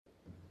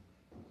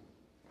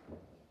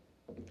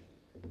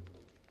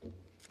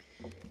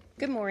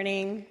Good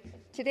morning.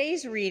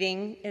 Today's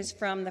reading is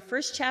from the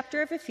first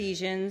chapter of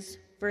Ephesians,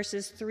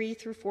 verses 3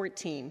 through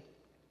 14.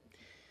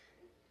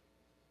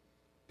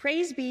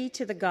 Praise be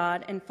to the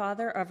God and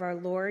Father of our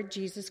Lord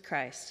Jesus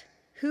Christ,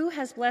 who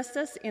has blessed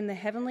us in the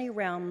heavenly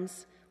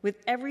realms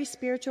with every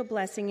spiritual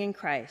blessing in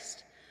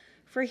Christ.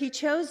 For he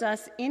chose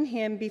us in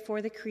him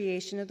before the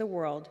creation of the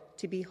world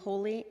to be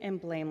holy and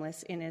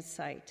blameless in his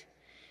sight.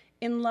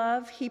 In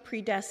love, he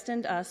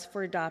predestined us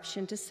for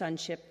adoption to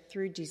sonship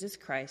through Jesus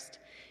Christ,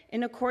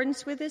 in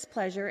accordance with his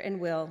pleasure and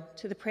will,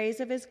 to the praise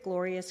of his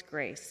glorious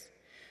grace,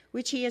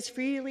 which he has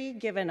freely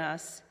given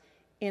us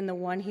in the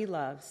one he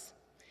loves.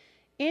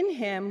 In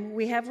him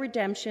we have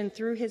redemption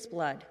through his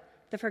blood,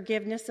 the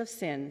forgiveness of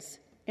sins,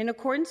 in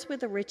accordance with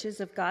the riches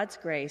of God's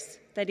grace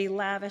that he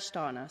lavished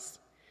on us.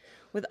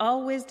 With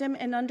all wisdom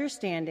and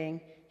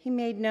understanding, he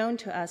made known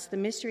to us the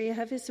mystery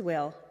of his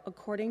will,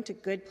 according to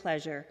good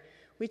pleasure,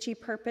 which he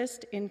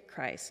purposed in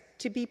Christ,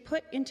 to be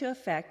put into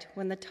effect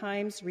when the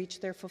times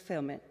reach their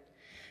fulfillment,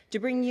 to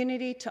bring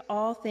unity to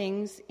all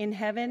things in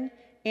heaven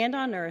and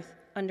on earth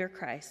under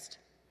Christ.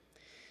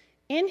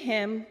 In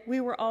him we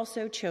were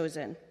also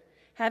chosen,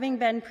 having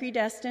been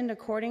predestined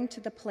according to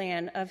the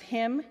plan of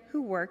him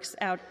who works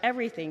out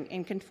everything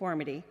in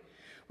conformity,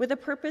 with the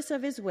purpose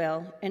of his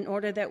will, in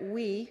order that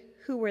we,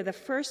 who were the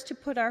first to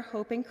put our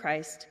hope in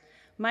Christ,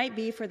 might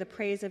be for the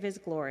praise of his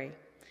glory.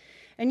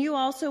 And you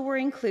also were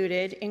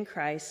included in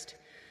Christ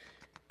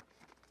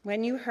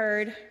when you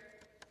heard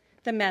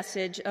the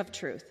message of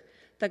truth,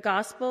 the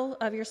gospel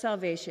of your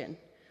salvation.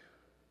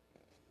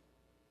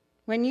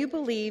 When you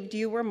believed,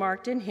 you were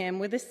marked in him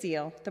with a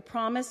seal, the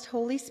promised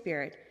Holy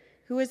Spirit,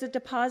 who is a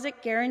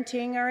deposit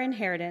guaranteeing our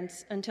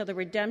inheritance until the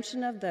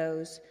redemption of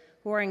those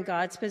who are in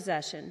God's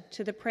possession,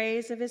 to the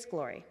praise of his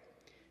glory.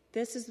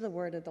 This is the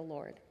word of the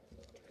Lord.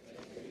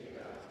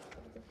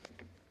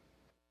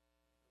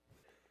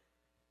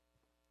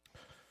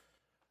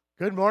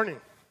 Good morning.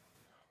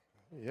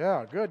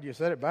 Yeah, good. You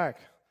said it back.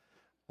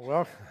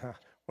 Well,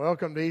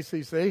 welcome to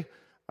ECC.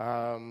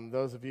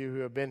 Those of you who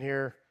have been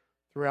here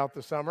throughout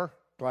the summer,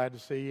 glad to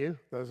see you.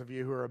 Those of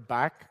you who are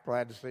back,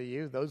 glad to see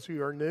you. Those who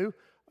are new,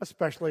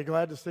 especially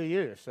glad to see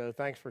you. So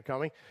thanks for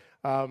coming.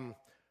 I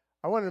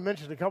wanted to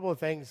mention a couple of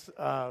things.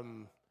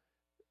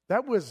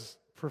 That was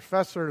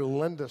Professor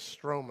Linda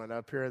Stroman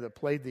up here that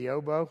played the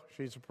oboe.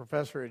 She's a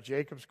professor at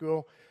Jacob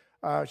School.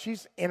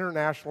 She's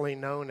internationally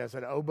known as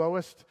an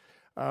oboist.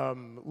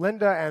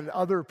 Linda and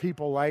other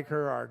people like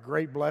her are a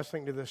great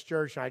blessing to this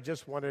church. I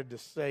just wanted to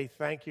say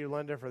thank you,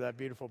 Linda, for that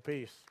beautiful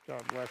piece.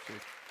 God bless you.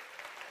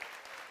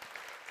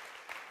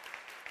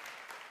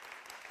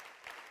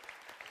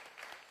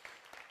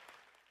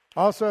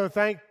 Also,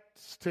 thanks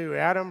to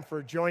Adam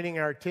for joining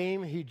our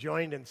team. He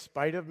joined in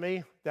spite of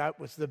me. That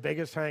was the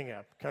biggest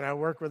hang-up. Can I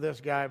work with this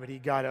guy? But he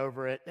got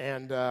over it.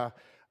 And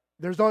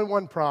there's only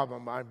one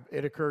problem.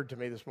 It occurred to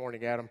me this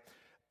morning, Adam,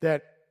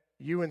 that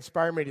you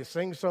inspire me to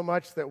sing so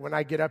much that when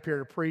I get up here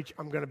to preach,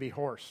 I'm going to be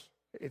hoarse.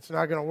 It's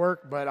not going to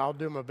work, but I'll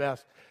do my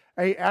best.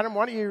 Hey, Adam,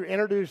 why don't you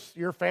introduce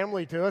your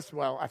family to us?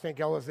 Well, I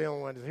think Ella's the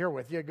only one who's here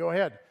with you. Go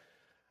ahead.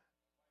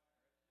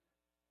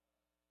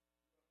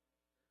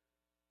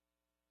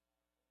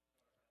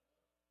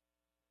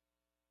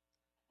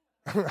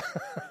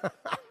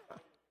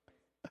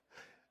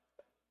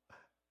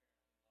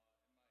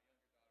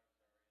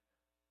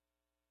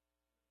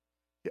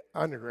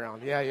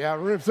 Underground, yeah.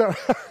 Room so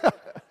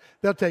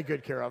they'll take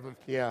good care of them.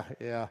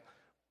 Yeah.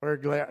 We're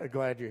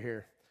glad you're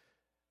here.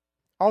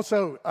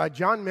 Also,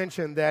 John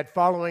mentioned that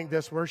following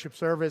this worship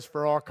service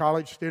for all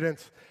college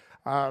students,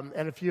 and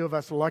a few of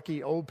us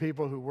lucky old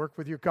people who work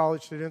with your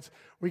college students,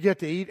 we get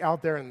to eat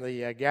out there in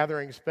the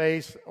gathering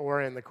space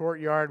or in the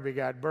courtyard. We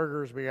got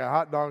burgers, we got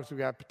hot dogs, we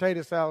got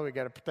potato salad, we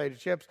got potato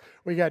chips,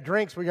 we got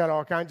drinks, we got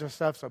all kinds of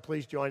stuff, so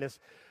please join us.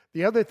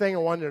 The other thing I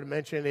wanted to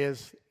mention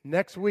is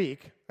next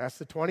week, that's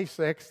the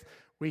 26th,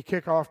 we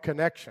kick off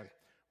Connection,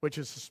 which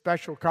is a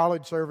special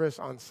college service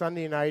on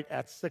Sunday night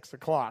at 6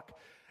 o'clock.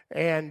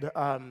 And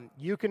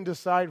you can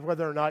decide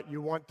whether or not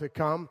you want to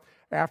come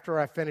after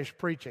I finish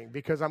preaching,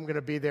 because I'm going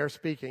to be there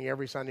speaking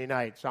every Sunday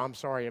night, so I'm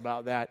sorry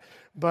about that.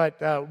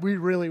 But we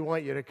really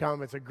want you to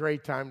come. It's a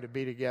great time to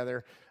be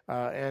together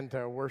and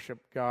to worship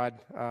God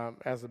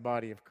as the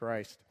body of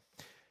Christ.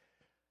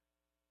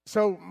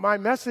 So my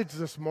message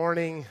this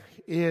morning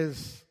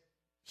is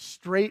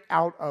straight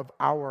out of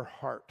our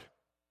heart.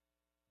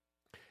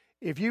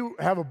 If you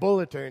have a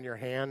bulletin in your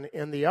hand,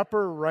 in the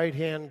upper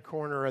right-hand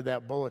corner of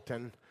that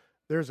bulletin,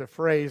 there's a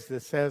phrase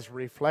that says,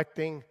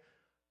 reflecting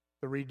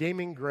the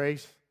redeeming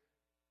grace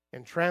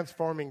and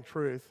transforming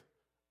truth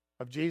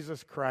of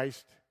Jesus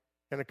Christ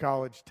in a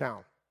college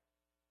town.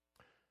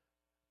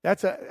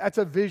 That's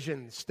a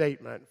vision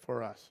statement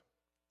for us.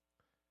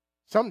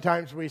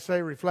 Sometimes we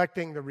say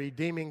reflecting the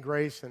redeeming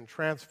grace and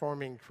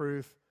transforming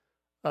truth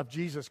of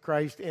Jesus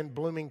Christ in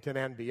Bloomington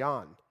and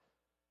beyond,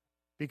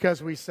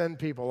 because we send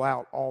people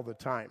out all the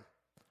time.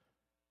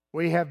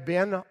 We have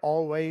been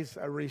always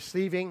a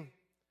receiving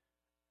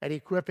and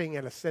equipping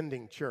and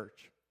ascending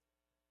church.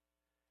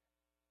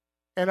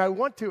 And I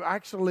want to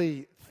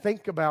actually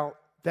think about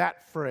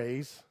that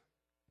phrase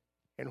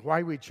and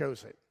why we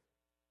chose it.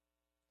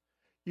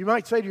 You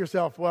might say to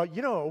yourself, well,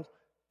 you know,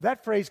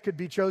 that phrase could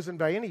be chosen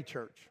by any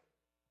church.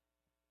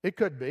 It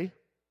could be.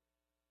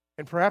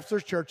 And perhaps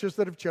there's churches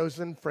that have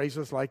chosen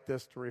phrases like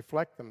this to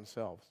reflect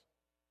themselves.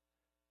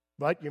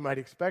 But you might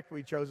expect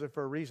we chose it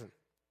for a reason.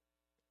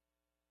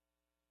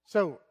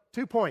 So,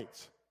 2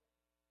 points,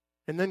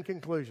 and then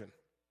conclusion.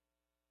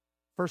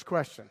 First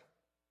question,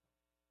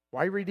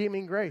 why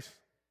redeeming grace?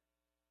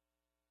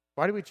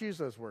 Why do we choose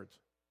those words?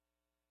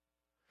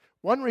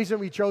 One reason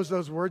we chose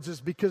those words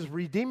is because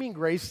redeeming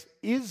grace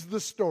is the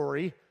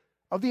story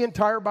of the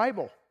entire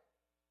Bible,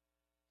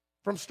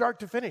 from start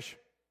to finish.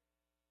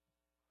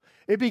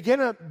 It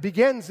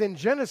begins in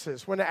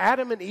Genesis when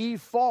Adam and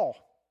Eve fall,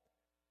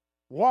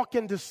 walk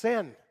into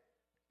sin,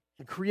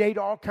 and create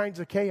all kinds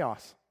of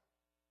chaos.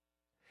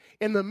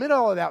 In the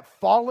middle of that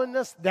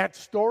fallenness, that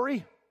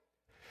story,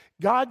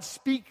 God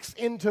speaks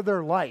into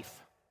their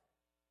life.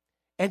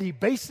 And he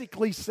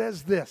basically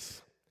says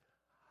this: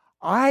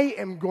 I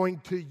am going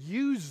to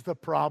use the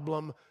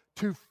problem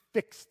to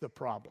fix the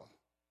problem.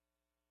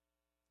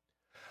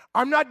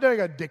 I'm not going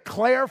to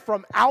declare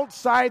from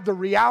outside the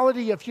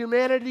reality of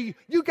humanity,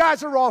 you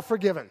guys are all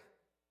forgiven.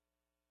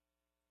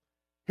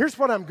 Here's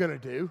what I'm going to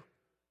do.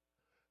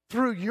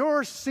 Through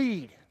your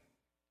seed,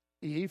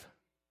 Eve,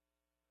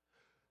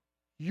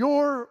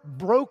 your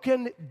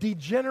broken,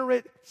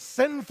 degenerate,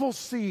 sinful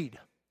seed,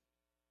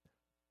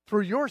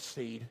 through your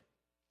seed,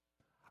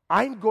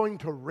 I'm going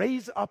to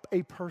raise up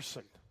a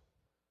person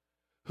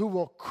who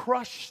will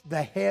crush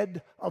the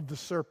head of the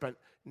serpent,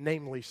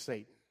 namely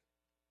Satan,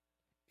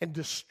 and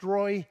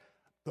destroy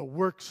the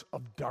works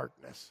of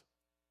darkness.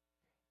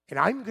 And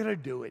I'm going to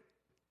do it,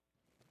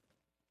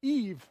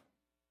 Eve,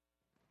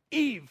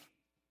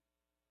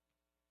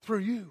 through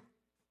you.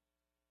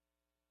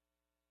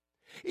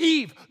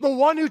 Eve, the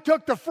one who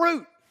took the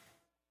fruit.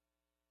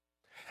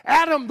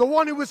 Adam, the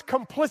one who was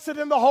complicit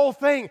in the whole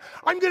thing.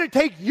 I'm going to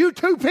take you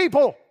two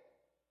people,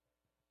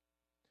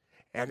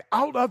 and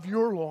out of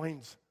your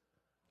loins,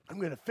 I'm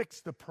going to fix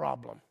the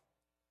problem.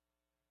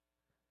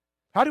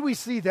 How do we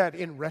see that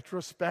in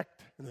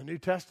retrospect in the New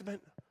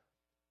Testament?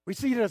 We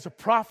see it as a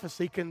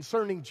prophecy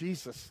concerning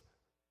Jesus.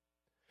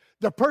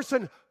 The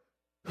person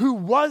who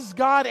was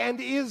God and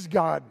is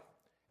God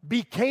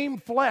became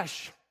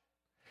flesh.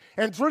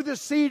 And through the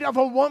seed of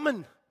a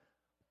woman,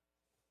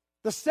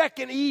 the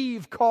second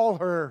Eve, call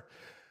her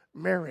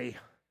Mary,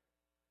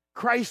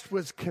 Christ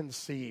was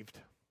conceived.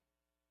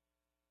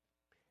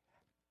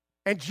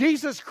 And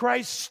Jesus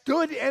Christ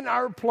stood in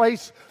our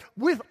place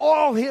with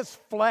all his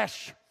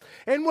flesh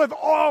and with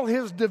all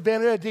his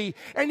divinity,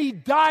 and he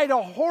died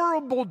a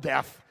horrible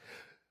death,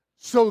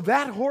 so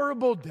that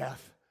horrible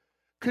death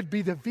could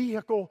be the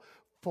vehicle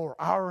for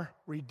our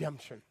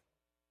redemption.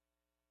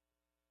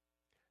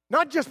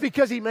 Not just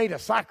because he made a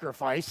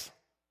sacrifice.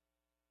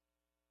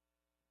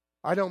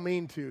 I don't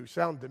mean to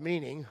sound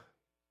demeaning.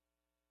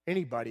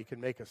 Anybody can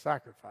make a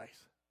sacrifice.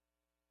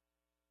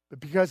 But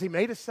because he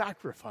made a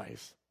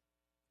sacrifice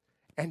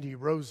and he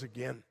rose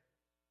again.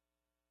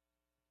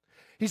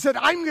 He said,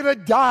 I'm going to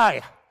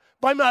die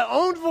by my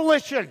own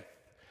volition.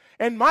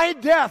 And my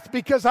death,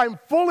 because I'm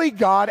fully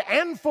God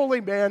and fully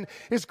man,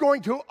 is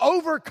going to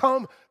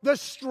overcome the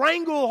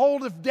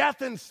stranglehold of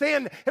death and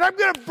sin. And I'm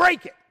going to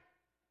break it.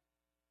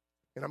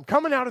 And I'm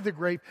coming out of the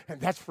grave, and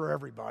that's for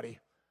everybody.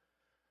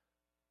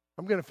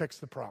 I'm going to fix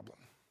the problem.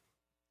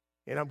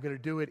 And I'm going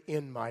to do it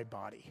in my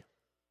body.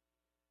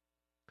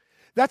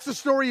 That's the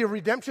story of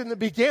redemption that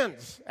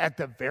begins at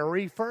the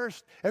very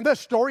first. And the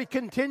story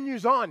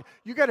continues on.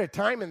 You got a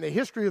time in the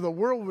history of the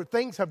world where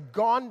things have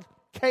gone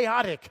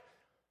chaotic.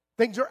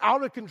 Things are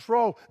out of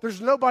control. There's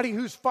nobody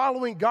who's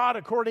following God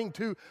according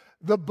to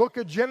the book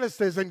of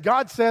Genesis. And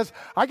God says,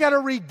 I got to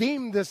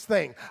redeem this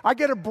thing. I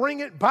got to bring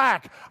it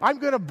back. I'm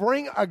going to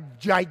bring a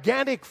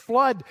gigantic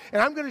flood,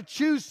 and I'm going to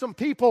choose some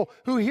people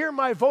who hear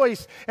my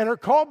voice and are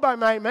called by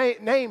my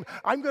name.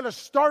 I'm going to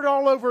start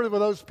all over with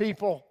those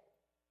people.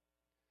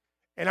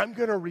 And I'm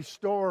going to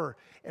restore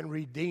and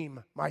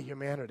redeem my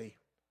humanity.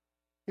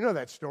 You know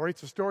that story.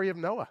 It's the story of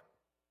Noah.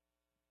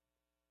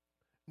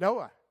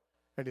 Noah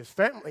and his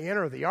family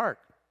enter the ark.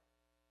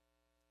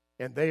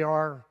 And they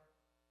are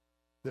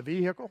the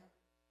vehicle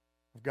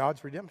of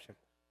God's redemption.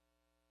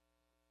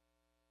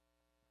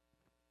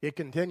 It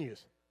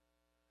continues.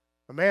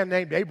 A man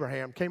named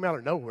Abraham came out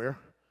of nowhere.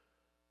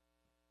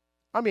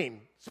 I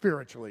mean,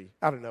 spiritually,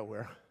 out of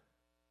nowhere.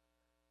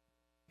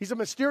 He's a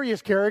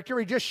mysterious character.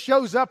 He just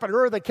shows up at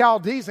Ur of the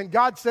Chaldees, and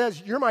God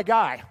says, you're my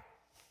guy.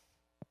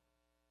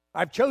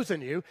 I've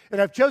chosen you,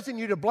 and I've chosen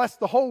you to bless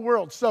the whole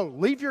world. So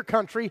leave your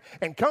country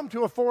and come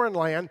to a foreign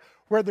land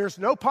where there's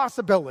no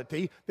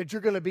possibility that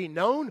you're going to be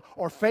known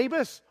or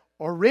famous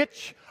or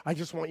rich. I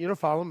just want you to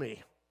follow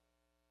me.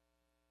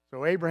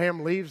 So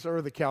Abraham leaves Ur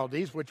of the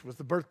Chaldees, which was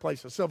the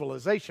birthplace of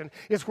civilization.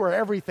 It's where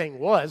everything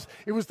was.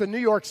 It was the New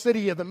York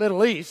City of the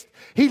Middle East.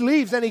 He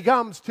leaves and he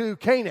comes to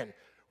Canaan,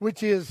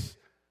 which is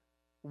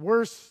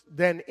worse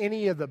than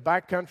any of the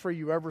backcountry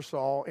you ever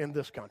saw in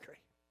this country.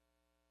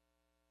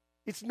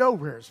 It's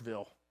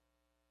nowheresville.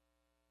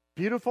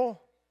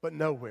 Beautiful, but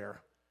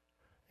nowhere.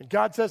 And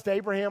God says to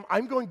Abraham,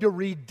 I'm going to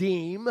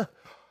redeem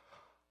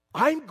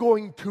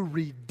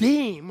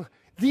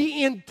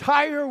the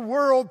entire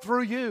world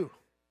through you.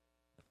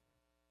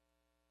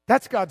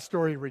 That's God's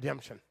story of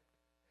redemption.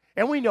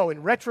 And we know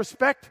in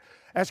retrospect,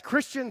 as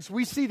Christians,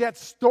 we see that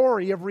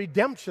story of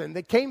redemption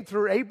that came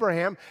through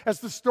Abraham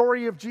as the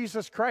story of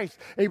Jesus Christ.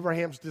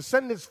 Abraham's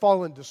descendants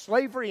fall into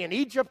slavery in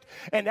Egypt,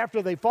 and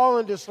after they fall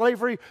into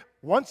slavery,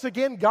 once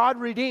again, God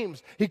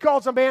redeems. He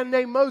calls a man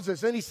named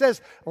Moses, and he says,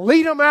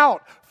 lead them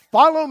out.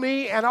 Follow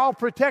me, and I'll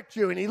protect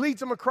you. And he leads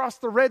them across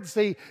the Red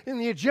Sea,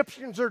 and the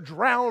Egyptians are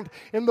drowned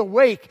in the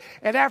wake.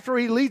 And after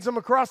he leads them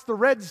across the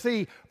Red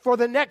Sea, for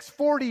the next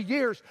 40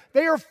 years,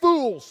 they are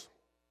fools.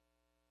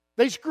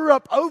 They screw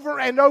up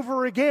over and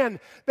over again.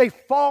 They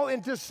fall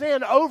into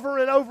sin over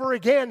and over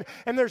again.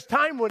 And there's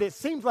time when it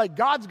seems like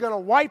God's going to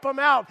wipe them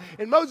out.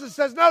 And Moses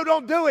says, no,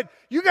 don't do it.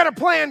 You got a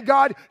plan,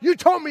 God. You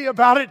told me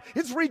about it.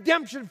 It's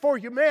redemption for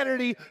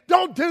humanity.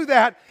 Don't do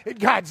that. And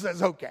God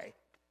says, okay.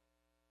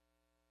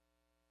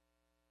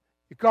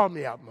 You called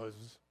me out,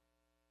 Moses.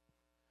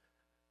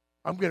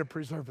 I'm going to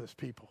preserve this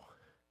people.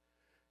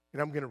 And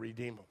I'm going to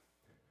redeem them.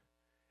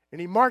 And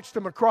he marched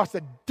them across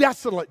a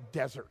desolate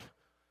desert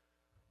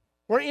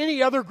where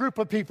any other group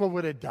of people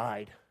would have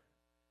died.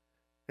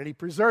 And he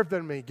preserved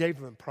them and he gave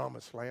them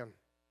promised land.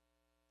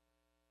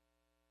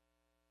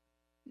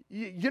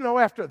 You know,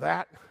 after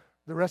that,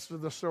 the rest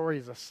of the story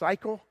is a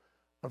cycle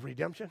of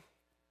redemption.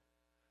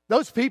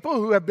 Those people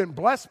who have been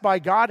blessed by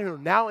God and are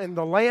now in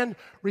the land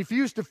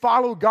refuse to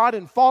follow God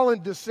and fall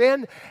into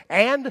sin,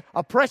 and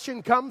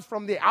oppression comes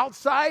from the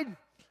outside,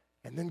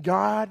 and then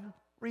God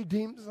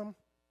redeems them.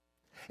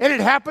 And it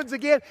happens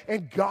again,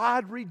 and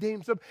God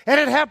redeems them. And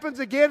it happens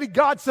again, and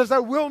God says, I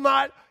will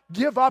not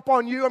give up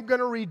on you. I'm going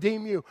to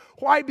redeem you.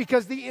 Why?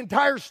 Because the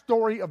entire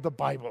story of the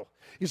Bible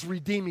is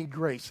redeeming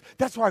grace.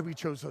 That's why we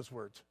chose those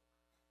words.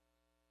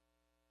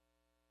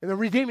 And the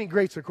redeeming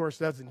grace, of course,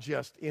 doesn't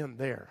just end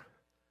there.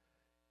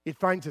 It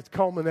finds its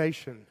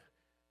culmination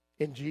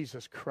in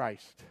Jesus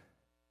Christ,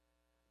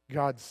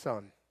 God's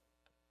Son,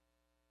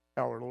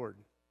 our Lord.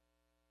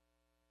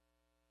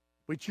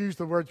 We choose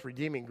the words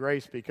redeeming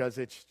grace because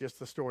it's just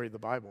the story of the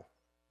Bible.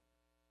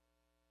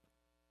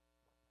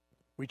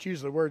 We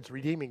choose the words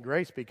redeeming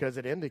grace because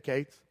it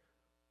indicates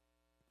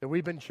that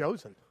we've been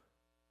chosen.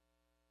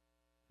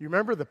 You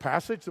remember the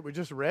passage that we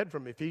just read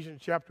from Ephesians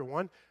chapter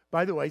 1?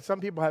 By the way,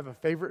 some people have a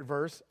favorite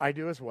verse. I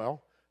do as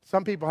well.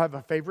 Some people have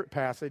a favorite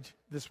passage.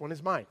 This one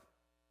is mine.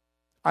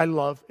 I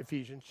love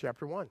Ephesians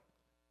chapter 1.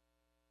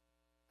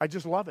 I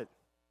just love it.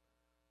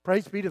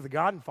 Praise be to the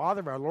God and Father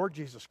of our Lord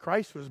Jesus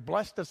Christ, who has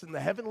blessed us in the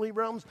heavenly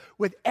realms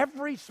with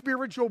every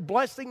spiritual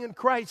blessing in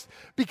Christ,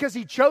 because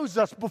he chose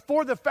us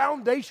before the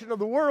foundation of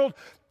the world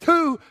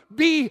to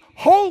be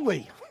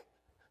holy.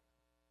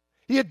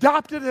 He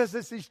adopted us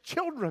as his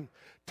children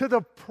to the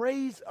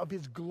praise of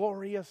his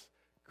glorious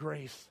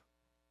grace,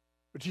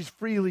 which he's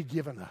freely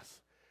given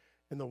us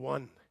in the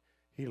one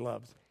he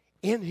loves.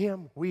 In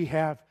him we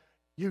have,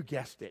 you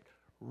guessed it,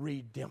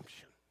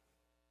 redemption.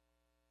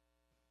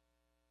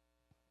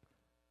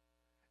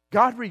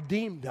 God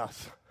redeemed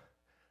us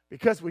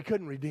because we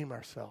couldn't redeem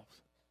ourselves.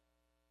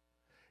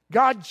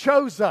 God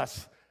chose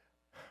us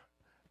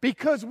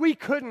because we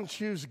couldn't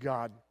choose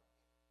God.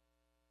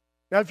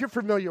 Now, if you're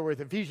familiar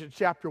with Ephesians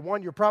chapter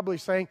 1, you're probably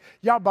saying,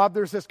 yeah, Bob,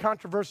 there's this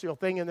controversial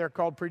thing in there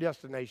called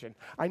predestination.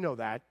 I know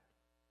that.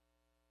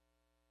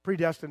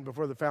 Predestined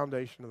before the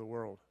foundation of the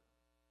world.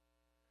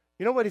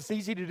 You know what it's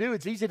easy to do?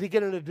 It's easy to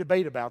get in a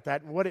debate about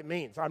that and what it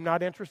means. I'm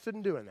not interested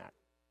in doing that.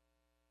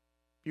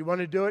 If you want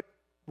to do it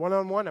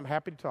one-on-one, I'm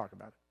happy to talk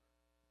about it.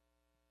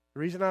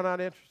 The reason I'm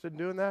not interested in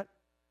doing that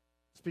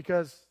is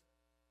because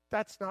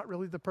that's not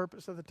really the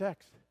purpose of the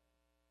text.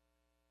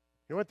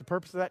 You know what the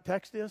purpose of that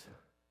text is?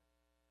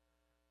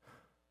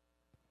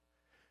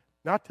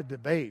 Not to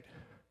debate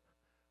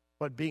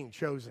what being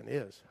chosen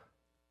is,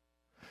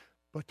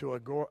 but to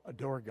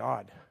adore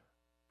God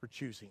for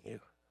choosing you.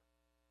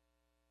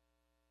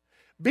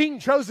 Being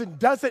chosen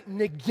doesn't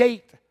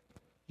negate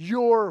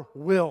your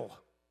will.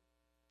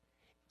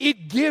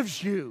 It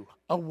gives you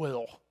a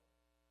will.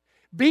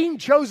 Being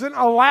chosen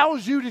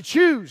allows you to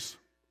choose.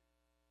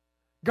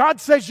 God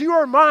says, you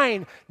are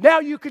mine. Now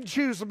you can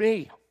choose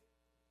me.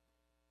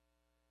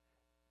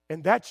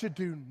 And that should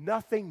do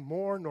nothing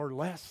more nor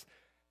less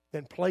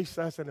than place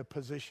us in a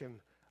position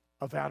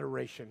of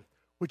adoration,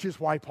 which is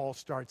why Paul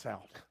starts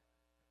out.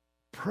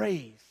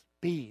 Praise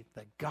be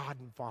the God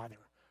and Father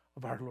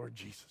of our Lord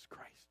Jesus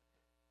Christ.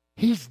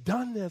 He's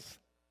done this.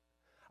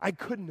 I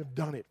couldn't have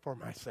done it for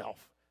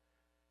myself.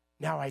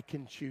 Now I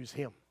can choose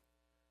him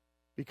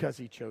because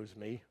he chose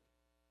me.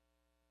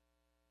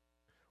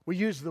 We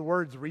use the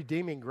words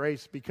redeeming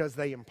grace because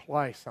they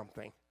imply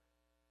something.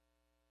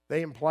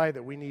 They imply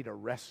that we need a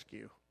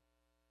rescue.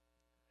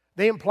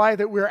 They imply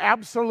that we're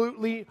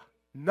absolutely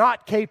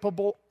not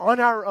capable on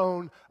our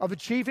own of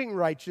achieving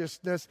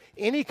righteousness,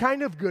 any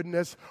kind of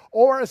goodness,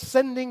 or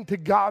ascending to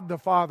God the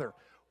Father.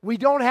 We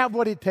don't have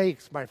what it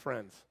takes, my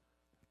friends.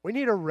 We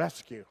need a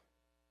rescue.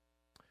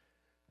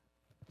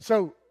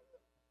 So,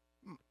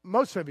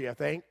 most of you, I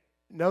think,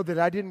 know that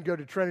I didn't go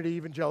to Trinity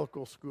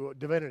Evangelical School,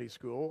 Divinity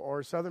School,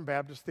 or Southern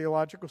Baptist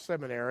Theological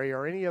Seminary,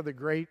 or any of the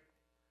great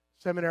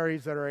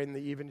seminaries that are in the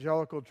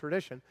evangelical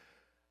tradition.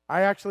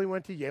 I actually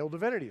went to Yale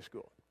Divinity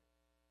School.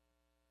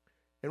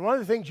 And one of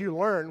the things you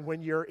learn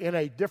when you're in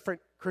a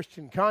different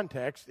Christian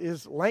context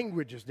is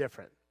language is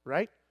different,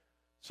 right?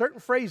 Certain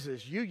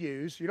phrases you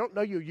use, you don't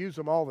know you use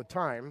them all the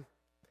time,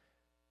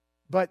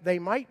 but they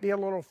might be a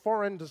little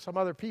foreign to some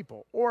other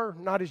people or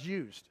not as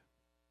used.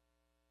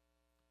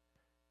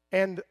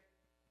 And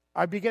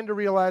I began to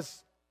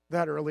realize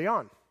that early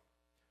on.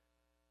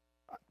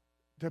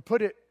 To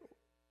put it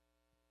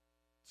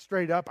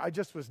straight up, I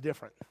just was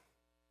different.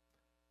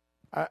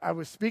 I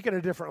was speaking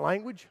a different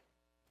language.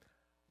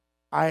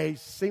 I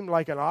seemed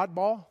like an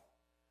oddball.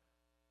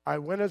 I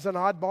went as an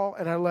oddball,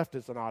 and I left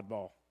as an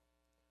oddball.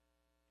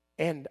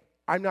 And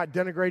I'm not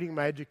denigrating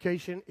my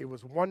education. It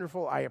was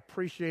wonderful. I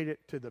appreciate it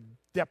to the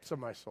depths of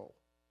my soul.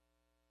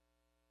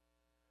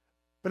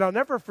 But I'll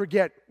never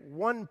forget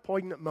one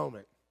poignant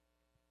moment.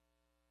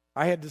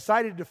 I had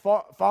decided to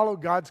follow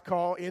God's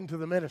call into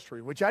the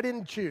ministry, which I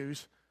didn't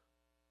choose.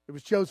 It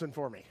was chosen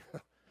for me.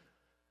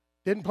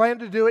 Didn't plan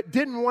to do it,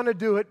 didn't want to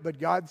do it, but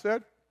God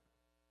said,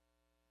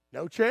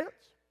 no chance.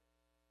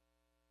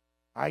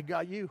 I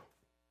got you.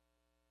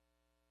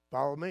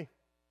 Follow me.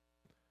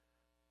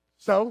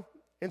 So,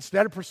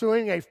 instead of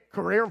pursuing a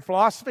career in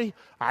philosophy,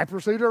 I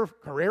pursued a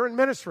career in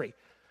ministry.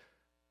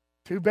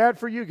 Too bad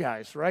for you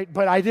guys, right?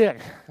 But I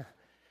did.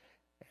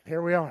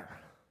 Here we are.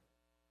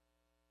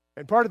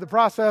 And part of the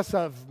process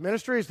of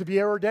ministry is to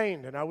be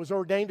ordained. And I was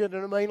ordained in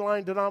a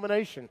mainline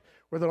denomination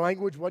where the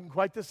language wasn't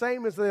quite the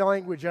same as the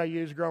language I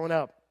used growing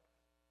up.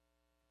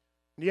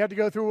 And you had to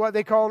go through what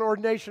they call an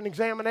ordination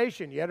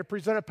examination. You had to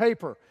present a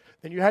paper.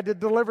 Then you had to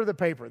deliver the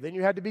paper. Then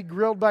you had to be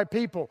grilled by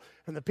people.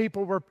 And the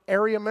people were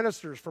area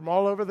ministers from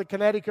all over the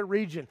Connecticut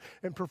region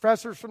and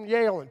professors from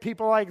Yale and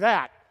people like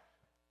that.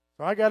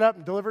 So I got up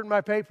and delivered my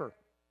paper.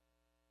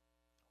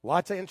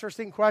 Lots of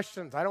interesting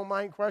questions. I don't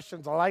mind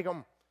questions. I like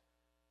them.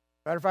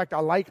 Matter of fact, I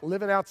like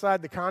living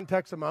outside the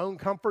context of my own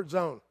comfort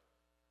zone,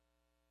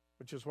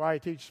 which is why I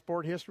teach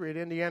sport history at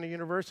Indiana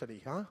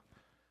University, huh?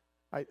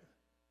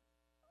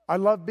 I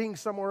love being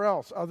somewhere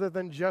else other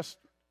than just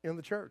in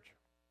the church.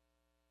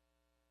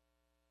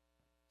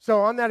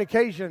 So on that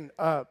occasion,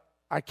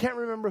 I can't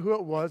remember who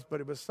it was,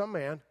 but it was some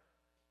man.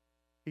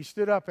 He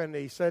stood up and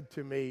he said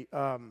to me,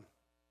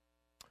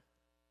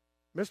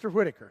 Mr.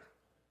 Whitaker,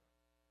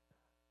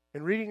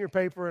 in reading your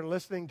paper and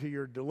listening to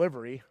your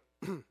delivery,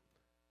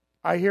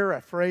 I hear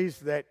a phrase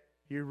that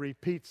you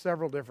repeat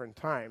several different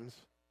times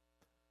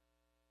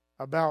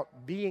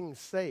about being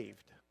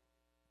saved.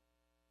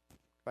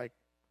 Like,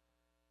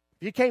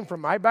 if you came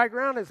from my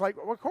background, it's like,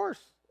 well, of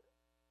course,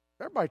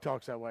 everybody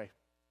talks that way.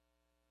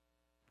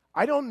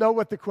 I don't know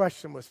what the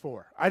question was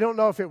for. I don't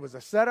know if it was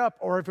a setup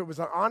or if it was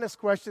an honest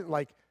question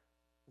like,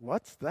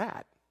 what's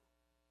that?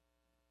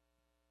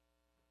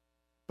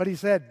 But he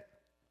said,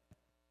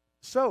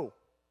 so,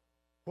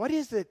 what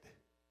is it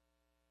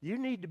you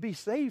need to be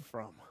saved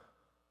from?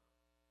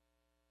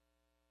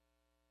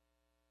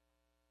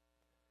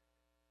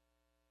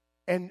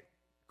 And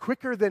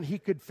quicker than he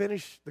could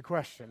finish the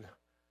question,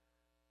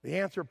 the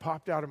answer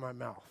popped out of my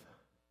mouth.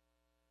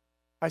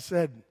 I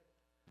said,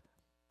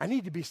 I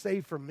need to be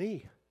saved from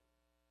me.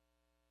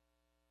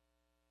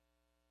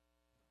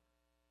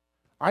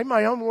 I'm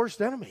my own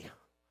worst enemy.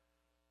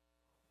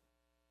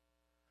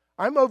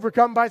 I'm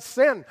overcome by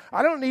sin.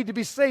 I don't need to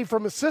be saved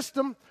from a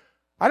system.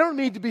 I don't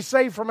need to be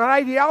saved from an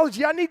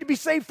ideology. I need to be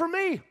saved from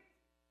me.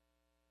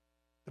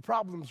 The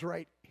problem's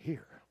right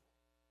here.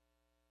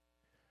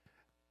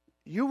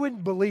 You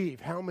wouldn't believe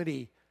how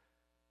many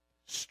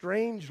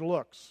strange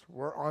looks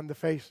were on the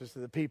faces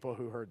of the people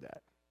who heard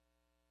that.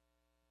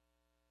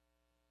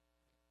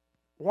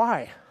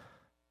 Why?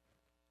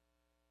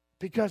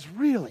 Because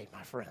really,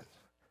 my friends,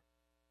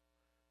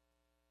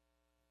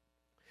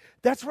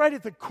 that's right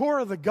at the core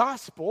of the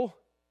gospel,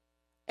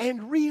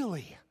 and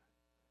really,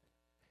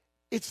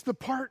 it's the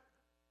part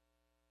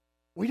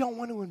we don't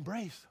want to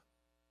embrace.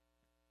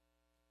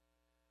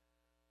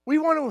 We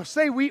want to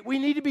say we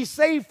need to be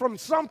saved from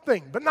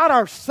something, but not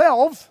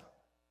ourselves.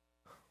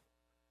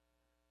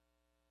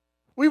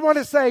 We want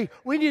to say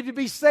we need to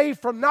be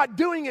saved from not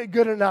doing it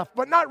good enough,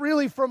 but not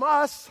really from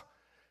us.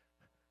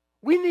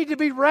 We need to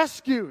be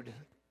rescued,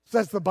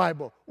 says the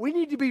Bible. We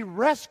need to be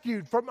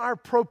rescued from our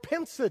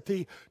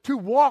propensity to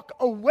walk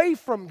away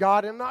from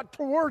God and not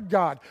toward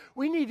God.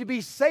 We need to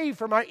be saved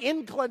from our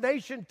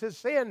inclination to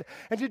sin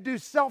and to do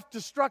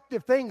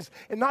self-destructive things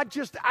and not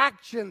just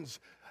actions,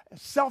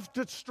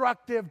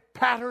 self-destructive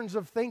patterns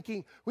of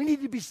thinking. We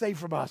need to be saved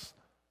from us.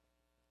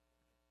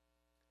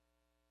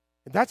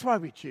 And that's why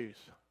we choose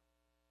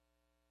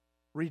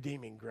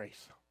redeeming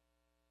grace.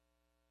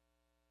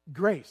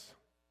 Grace,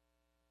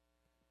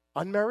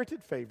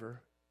 unmerited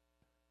favor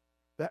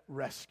that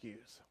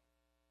rescues.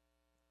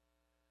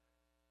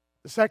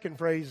 The second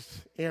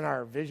phrase in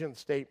our vision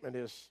statement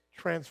is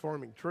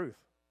transforming truth.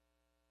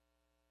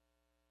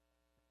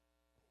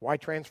 Why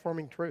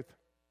transforming truth?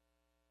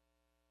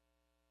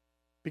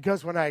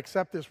 Because when I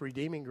accept this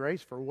redeeming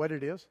grace for what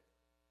it is,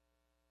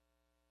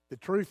 the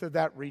truth of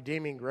that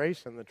redeeming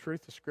grace and the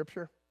truth of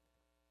Scripture,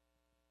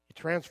 it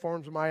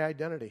transforms my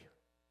identity.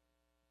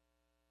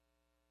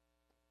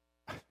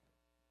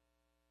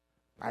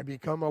 I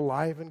become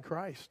alive in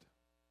Christ.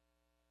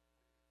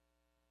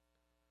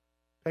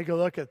 Take a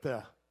look at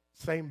the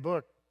same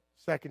book,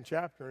 2nd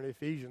chapter in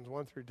Ephesians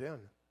 1 through 10.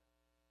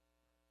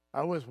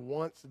 I was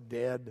once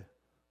dead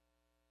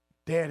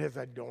as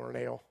a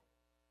doornail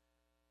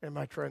in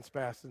my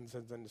trespasses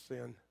and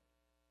sin.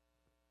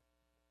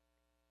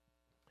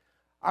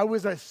 I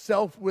was a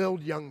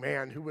self-willed young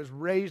man who was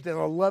raised in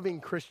a loving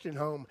Christian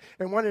home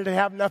and wanted to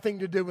have nothing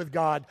to do with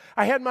God.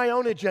 I had my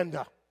own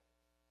agenda.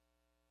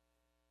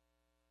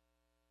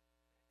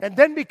 And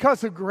then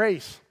because of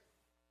grace,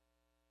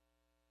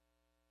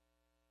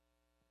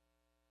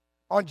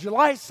 on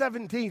July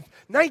 17th,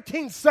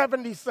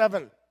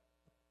 1977,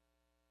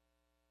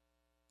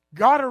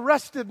 God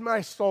arrested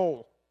my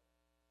soul.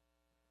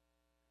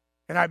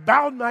 And I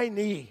bowed my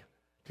knee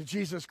to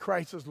Jesus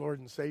Christ as Lord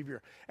and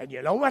Savior. And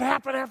you know what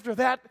happened after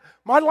that?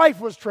 My life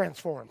was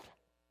transformed.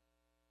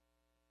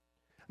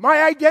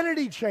 My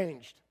identity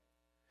changed.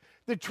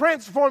 The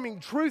transforming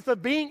truth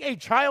of being a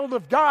child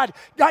of God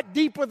got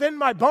deep within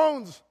my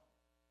bones.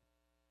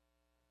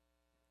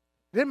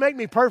 It didn't make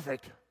me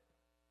perfect,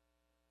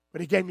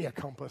 but He gave me a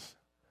compass.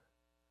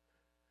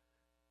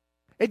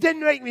 It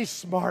didn't make me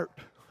smart,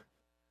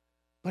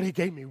 but He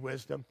gave me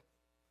wisdom.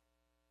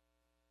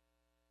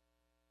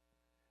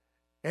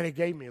 And He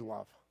gave me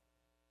love.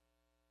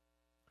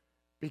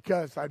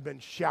 Because I've been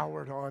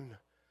showered on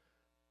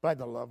by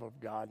the love of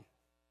God.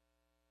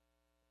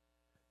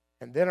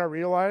 And then I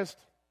realized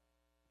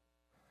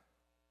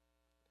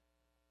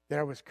that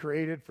I was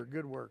created for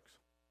good works.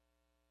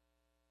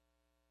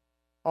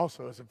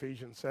 Also, as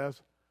Ephesians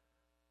says,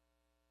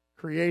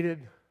 created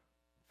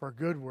for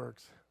good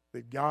works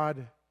that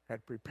God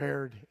had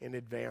prepared in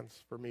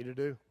advance for me to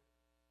do.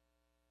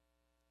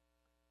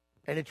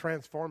 And it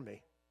transformed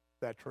me,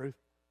 that truth.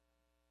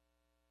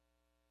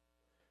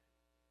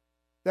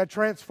 That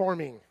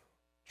transforming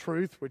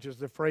truth, which is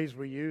the phrase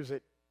we use,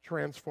 it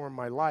transformed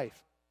my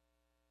life.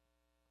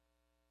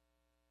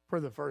 For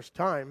the first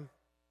time,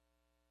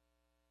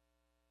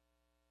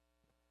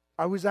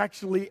 I was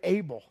actually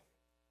able,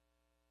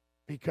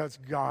 because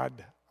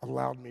God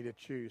allowed me to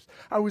choose,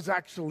 I was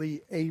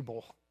actually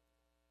able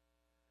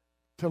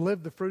to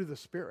live the fruit of the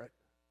Spirit.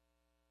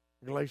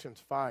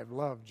 Galatians 5,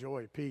 love,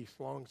 joy, peace,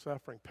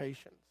 long-suffering,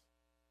 patience,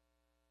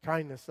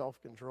 kindness,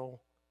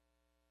 self-control.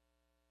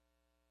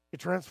 It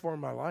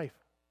transformed my life.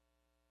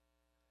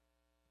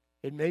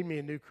 It made me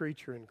a new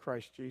creature in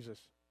Christ Jesus.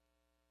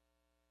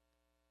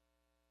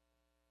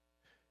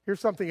 Here's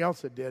something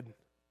else it did.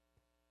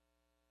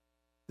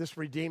 This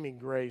redeeming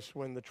grace,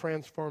 when the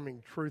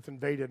transforming truth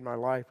invaded my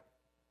life,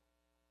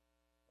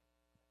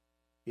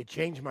 it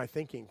changed my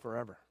thinking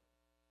forever.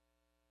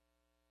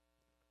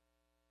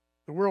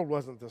 The world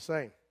wasn't the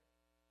same.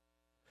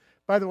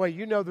 By the way,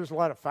 you know there's a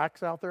lot of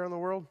facts out there in the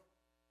world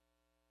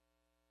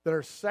that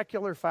are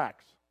secular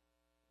facts.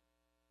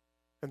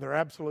 And they're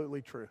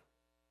absolutely true.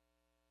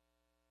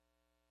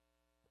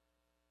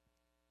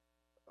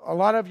 A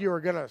lot of you are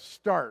going to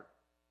start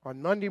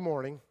on Monday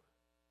morning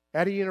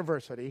at a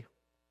university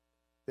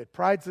that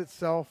prides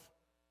itself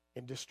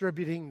in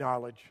distributing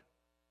knowledge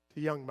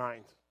to young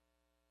minds.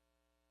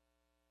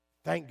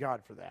 Thank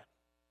God for that.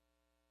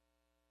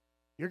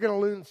 You're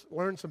going to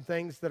learn some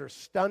things that are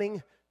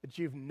stunning that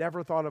you've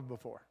never thought of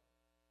before.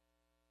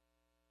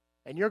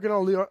 And you're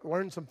going to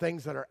learn some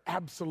things that are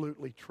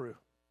absolutely true.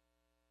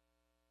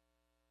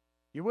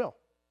 You will.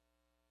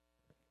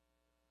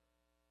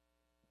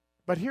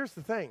 But here's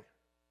the thing.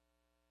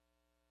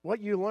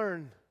 What you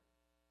learn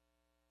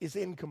is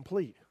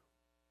incomplete,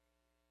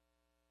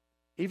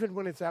 even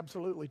when it's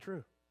absolutely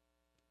true.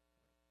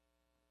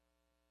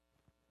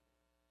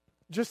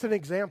 Just an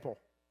example.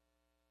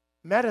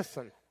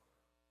 Medicine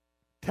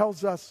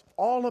tells us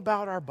all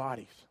about our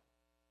bodies.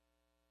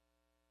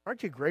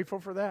 Aren't you grateful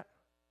for that?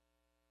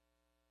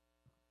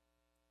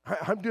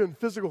 I'm doing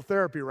physical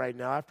therapy right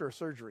now after a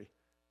surgery.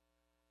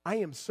 I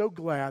am so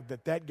glad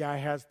that that guy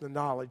has the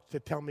knowledge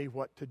to tell me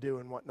what to do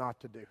and what not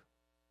to do.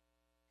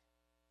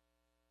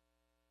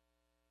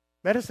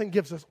 Medicine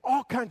gives us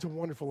all kinds of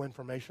wonderful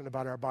information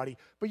about our body.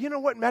 But you know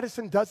what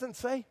medicine doesn't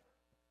say?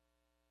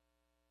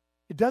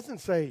 It doesn't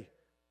say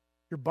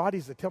your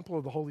body's the temple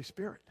of the Holy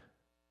Spirit.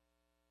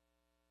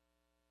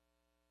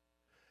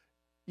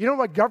 You know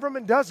what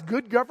government does?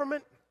 Good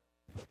government?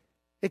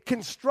 It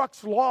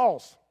constructs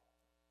laws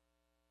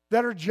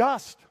that are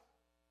just.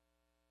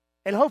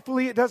 And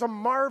hopefully it does a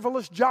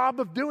marvelous job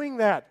of doing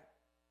that.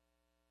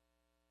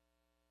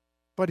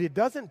 But it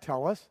doesn't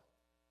tell us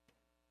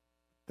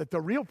that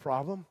the real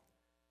problem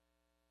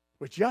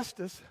with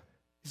justice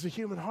is the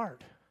human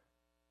heart.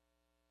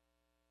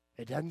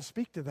 It doesn't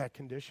speak to that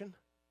condition.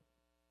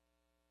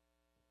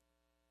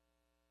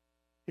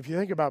 If you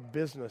think about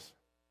business,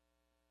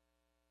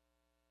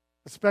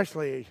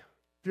 especially if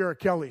you're a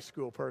Kelly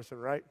School person,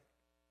 right?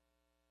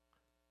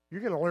 You're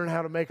going to learn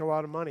how to make a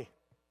lot of money.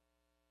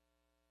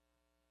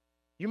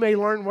 You may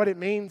learn what it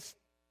means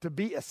to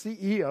be a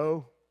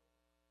CEO.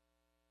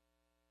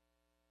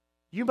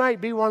 You might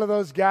be one of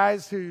those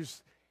guys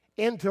who's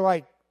into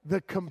like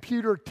the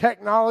computer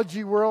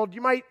technology world.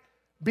 You might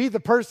be the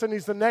person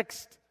who's the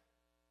next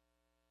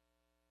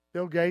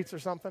Bill Gates or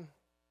something.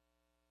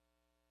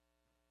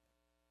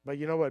 But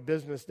you know what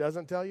business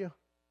doesn't tell you?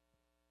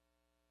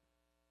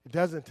 It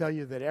doesn't tell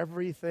you that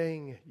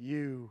everything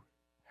you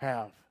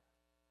have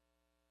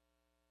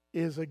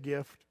is a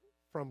gift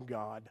from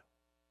God.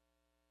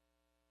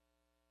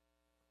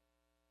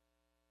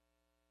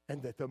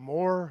 And that the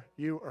more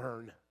you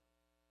earn,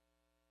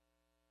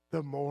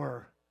 the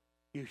more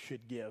you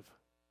should give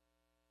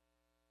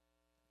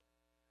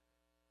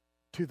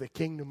to the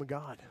kingdom of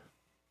God.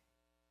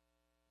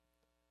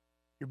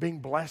 You're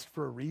being blessed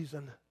for a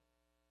reason,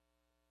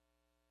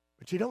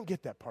 but you don't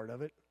get that part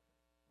of it.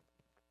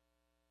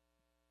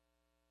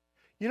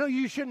 You know,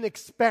 you shouldn't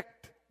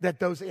expect that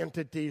those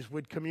entities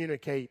would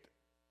communicate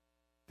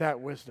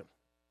that wisdom.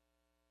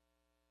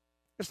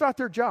 It's not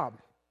their job.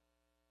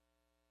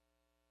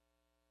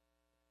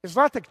 It's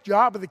not the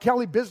job of the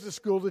Kelly Business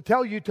School to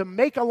tell you to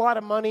make a lot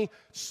of money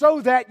so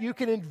that you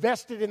can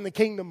invest it in the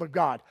kingdom of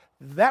God.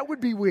 That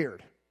would be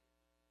weird.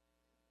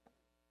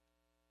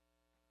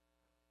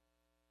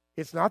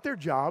 It's not their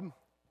job.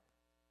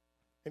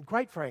 And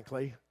quite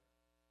frankly,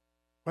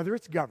 whether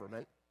it's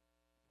government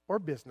or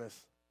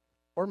business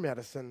or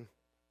medicine,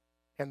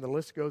 and the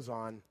list goes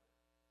on,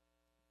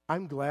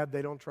 I'm glad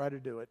they don't try to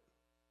do it.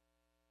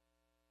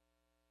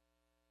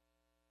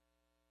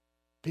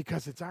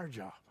 Because it's our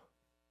job.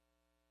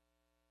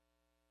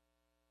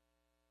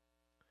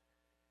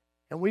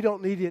 And we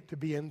don't need it to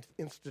be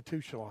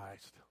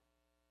institutionalized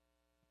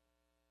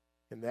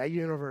in that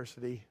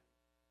university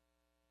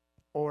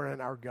or in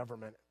our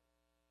government.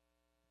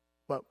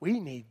 What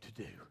we need to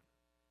do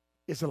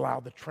is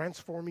allow the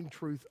transforming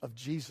truth of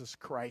Jesus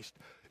Christ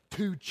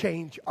to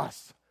change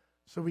us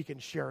so we can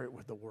share it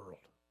with the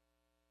world.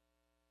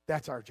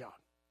 That's our job.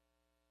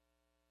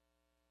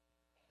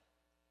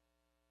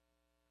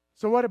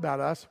 So what about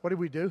us? What do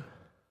we do?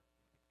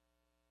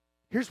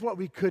 Here's what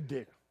we could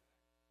do.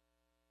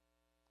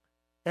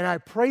 And I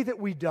pray that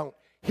we don't.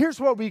 Here's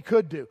what we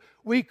could do.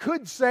 We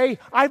could say,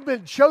 I've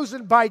been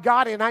chosen by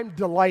God and I'm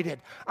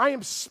delighted. I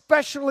am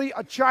specially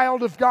a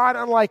child of God,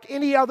 unlike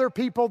any other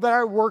people that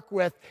I work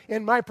with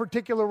in my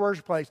particular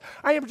workplace.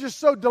 I am just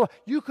so delighted.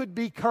 You could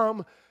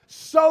become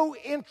so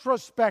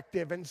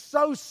introspective and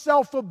so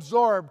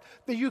self-absorbed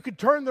that you could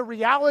turn the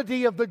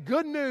reality of the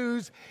good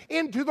news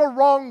into the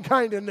wrong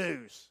kind of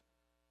news.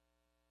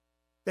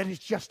 That it's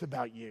just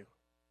about you.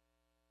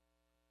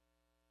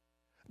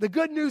 The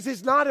good news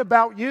is not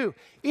about you.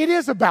 It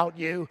is about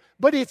you,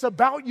 but it's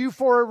about you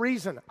for a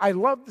reason. I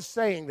love the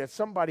saying that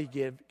somebody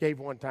gave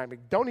one time, I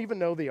don't even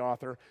know the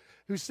author,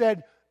 who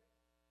said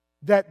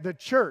that the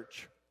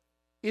church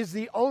is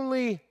the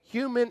only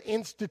human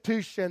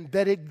institution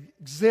that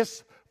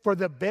exists for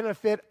the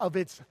benefit of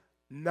its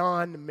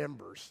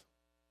non-members.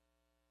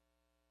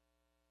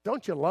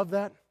 Don't you love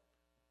that?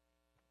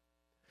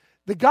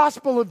 The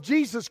gospel of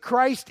Jesus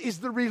Christ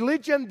is the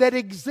religion that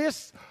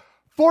exists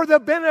for the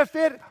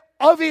benefit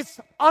of its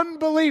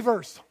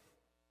unbelievers.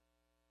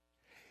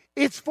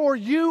 It's for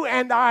you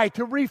and I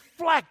to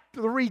reflect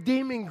the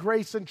redeeming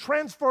grace and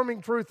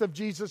transforming truth of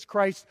Jesus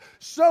Christ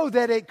so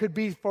that it could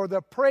be for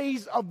the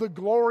praise of the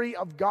glory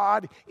of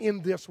God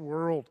in this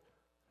world.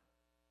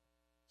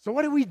 So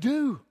what do we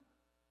do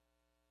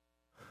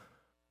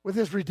with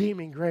this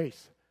redeeming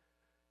grace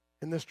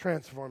and this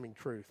transforming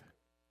truth?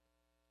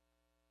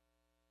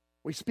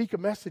 We speak a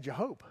message of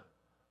hope.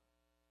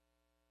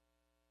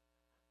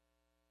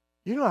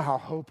 You know how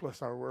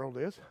hopeless our world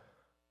is?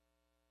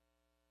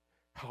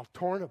 How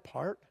torn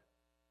apart?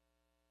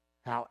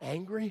 How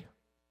angry?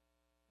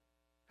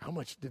 How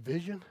much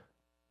division?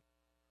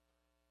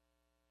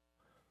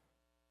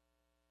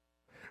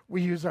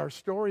 We use our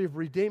story of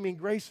redeeming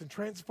grace and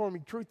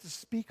transforming truth to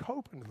speak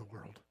hope into the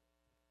world.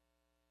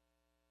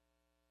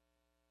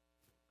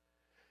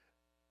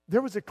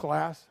 There was a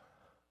class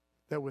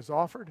that was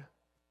offered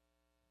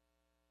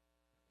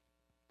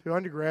to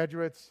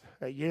undergraduates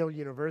at Yale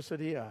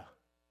University a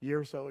year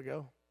or so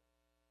ago.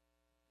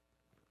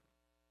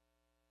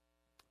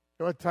 You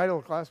know what the title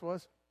of the class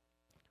was?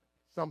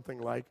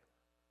 Something like,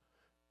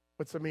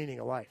 what's the meaning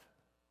of life?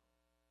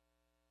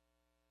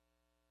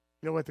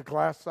 You know what the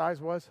class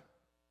size was?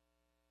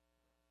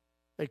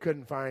 They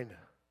couldn't find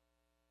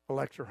a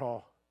lecture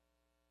hall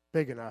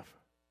big enough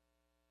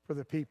for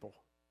the people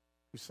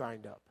who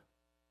signed up.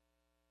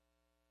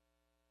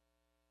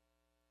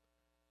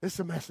 This is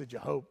a message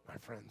of hope, my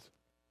friends.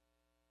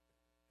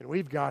 And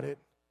we've got it.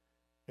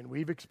 And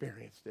we've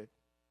experienced it.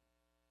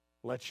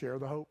 Let's share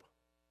the hope.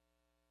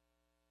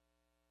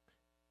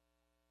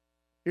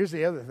 Here's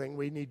the other thing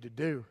we need to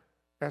do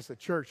as the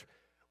church.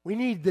 We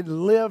need to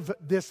live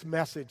this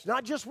message,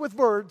 not just with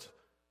words.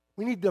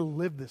 We need to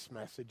live this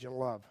message in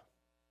love.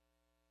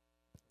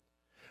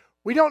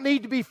 We don't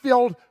need to be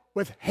filled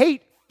with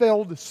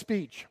hate-filled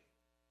speech.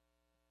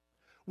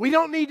 We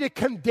don't need to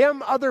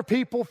condemn other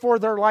people for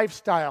their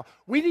lifestyle.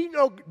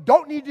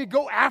 Don't need to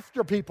go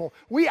after people.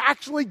 We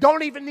actually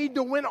don't even need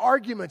to win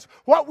arguments.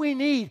 What we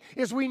need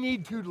is we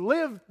need to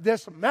live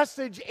this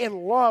message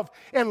in love,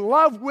 and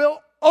love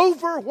will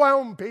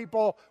overwhelm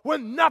people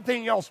when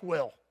nothing else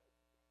will.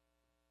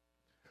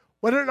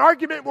 When an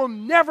argument will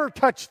never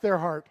touch their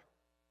heart,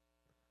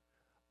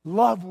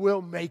 love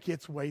will make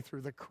its way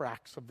through the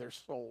cracks of their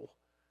soul.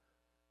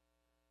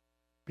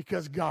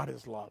 Because God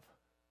is love.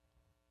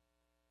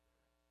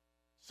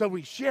 So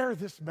we share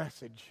this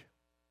message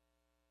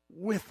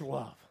with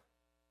love,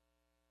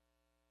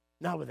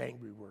 not with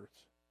angry words.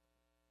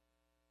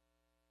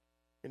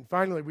 And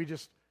finally, we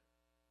just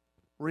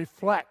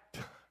reflect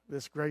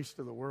this grace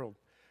to the world.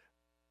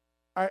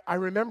 I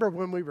remember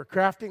when we were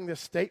crafting this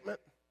statement,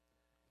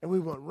 and we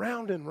went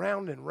round and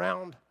round and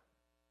round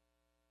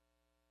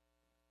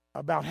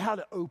about how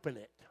to open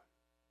it.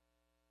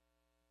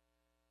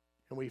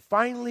 And we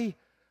finally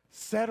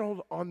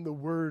settled on the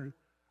word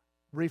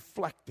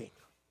reflecting.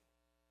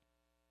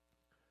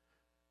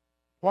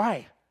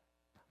 Why?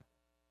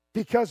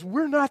 Because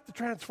we're not the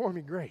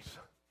transforming grace.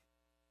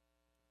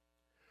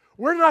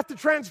 We're not the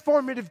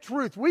transformative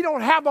truth. We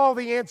don't have all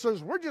the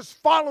answers. We're just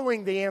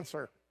following the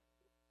answer.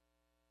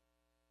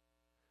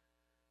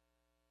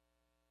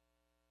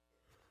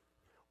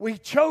 We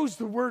chose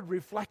the word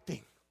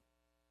reflecting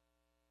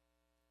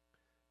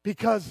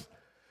because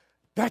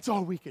that's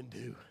all we can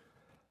do.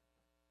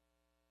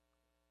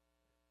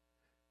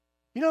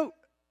 You know,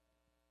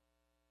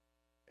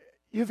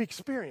 you've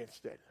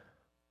experienced it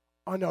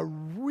on a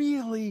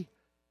really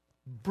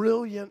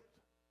brilliant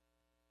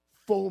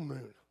full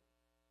moon.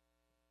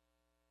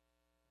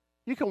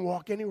 You can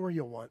walk anywhere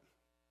you want,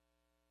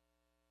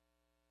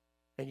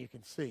 and you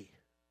can see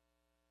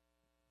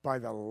by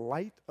the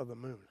light of the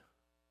moon.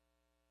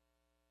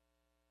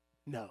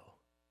 No,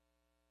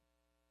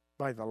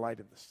 by the light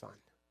of the sun.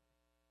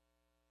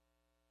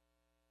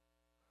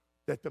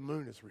 That the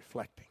moon is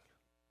reflecting.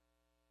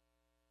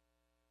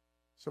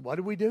 So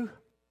what do?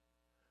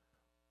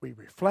 We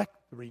reflect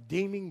the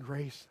redeeming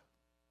grace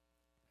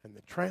and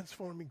the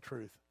transforming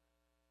truth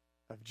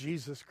of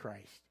Jesus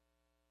Christ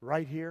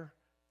right here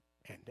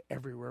and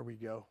everywhere we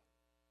go.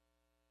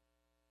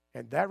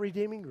 And that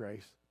redeeming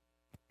grace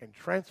and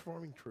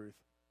transforming truth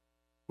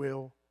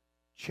will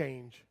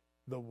change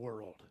the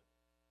world.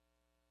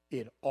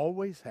 It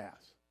always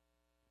has,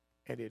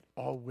 and it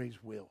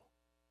always will.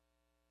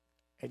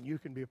 And you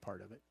can be a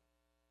part of it.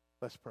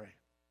 Let's pray.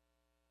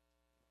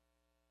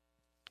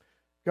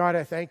 God,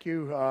 I thank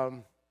you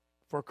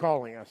for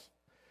calling us.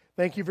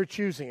 Thank you for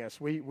choosing us.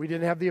 We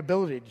didn't have the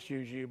ability to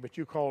choose you, but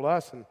you called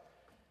us,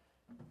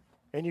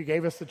 and you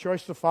gave us the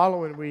choice to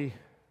follow, and we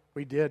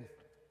did.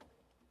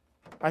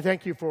 I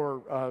thank you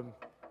for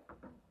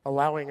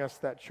allowing us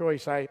that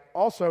choice. I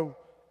also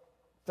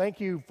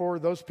thank you for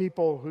those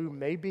people who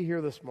may be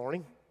here this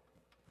morning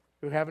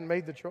who haven't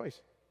made the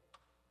choice.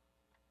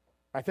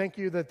 I thank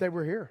you that they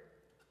were here.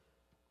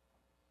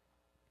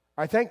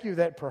 I thank you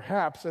that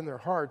perhaps in their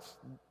hearts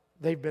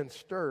they've been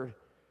stirred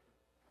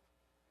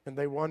and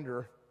they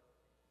wonder,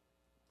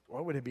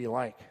 what would it be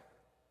like?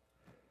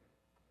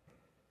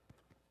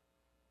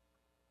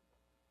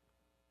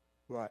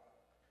 What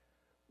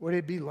would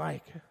it be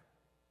like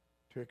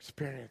to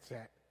experience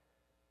that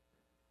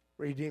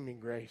redeeming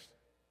grace,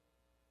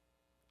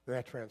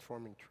 that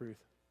transforming truth?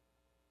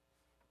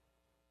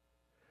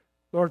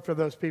 Lord, for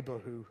those people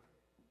who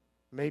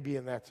may be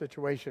in that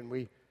situation,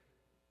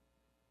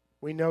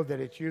 we know that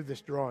it's you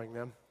that's drawing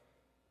them.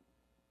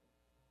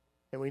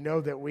 And we know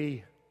that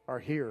we are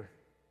here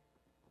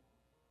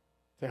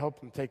to help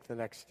them take the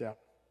next step.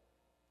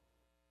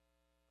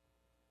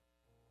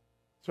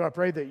 So I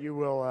pray that you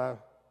will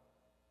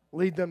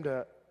lead them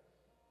to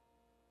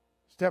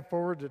step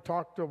forward to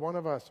talk to one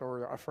of us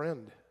or a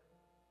friend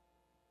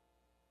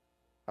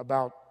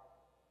about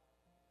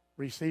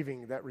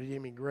receiving that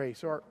redeeming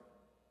grace. Or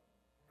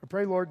I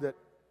pray, Lord, that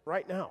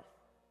right now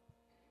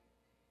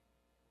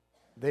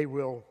they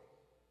will,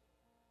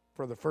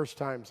 for the first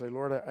time, say,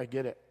 Lord, I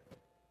get it.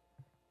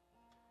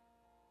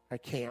 I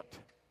can't.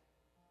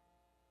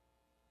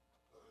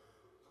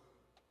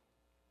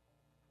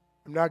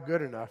 I'm not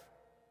good enough.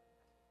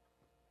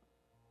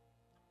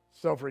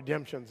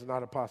 Self-redemption's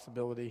not a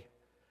possibility.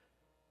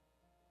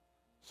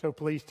 So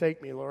please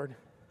take me, Lord.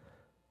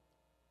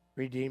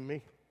 Redeem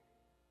me.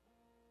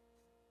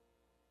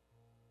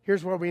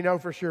 Here's what we know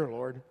for sure,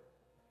 Lord.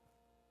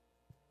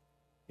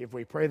 If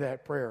we pray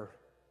that prayer,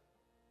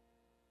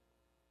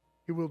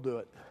 you will do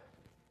it.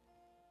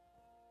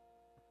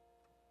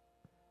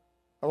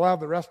 Allow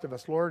the rest of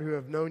us, Lord, who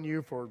have known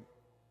you for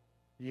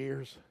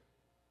years,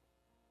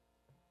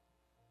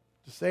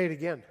 to say it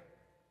again.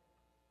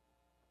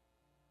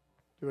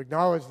 To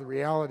acknowledge the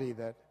reality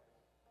that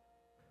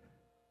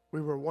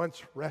we were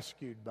once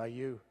rescued by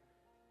you,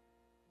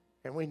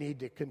 and we need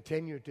to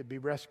continue to be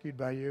rescued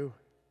by you.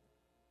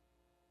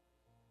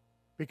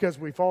 Because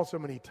we fall so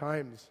many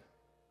times,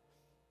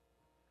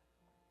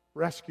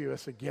 rescue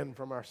us again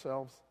from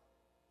ourselves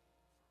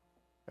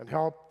and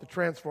help the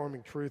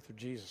transforming truth of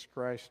Jesus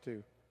Christ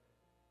to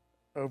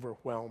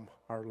overwhelm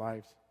our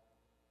lives.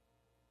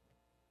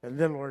 And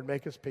then, Lord,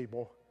 make us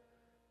people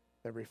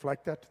that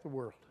reflect that to the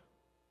world.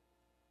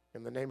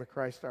 In the name of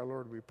Christ our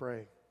Lord we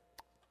pray.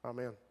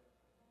 Amen.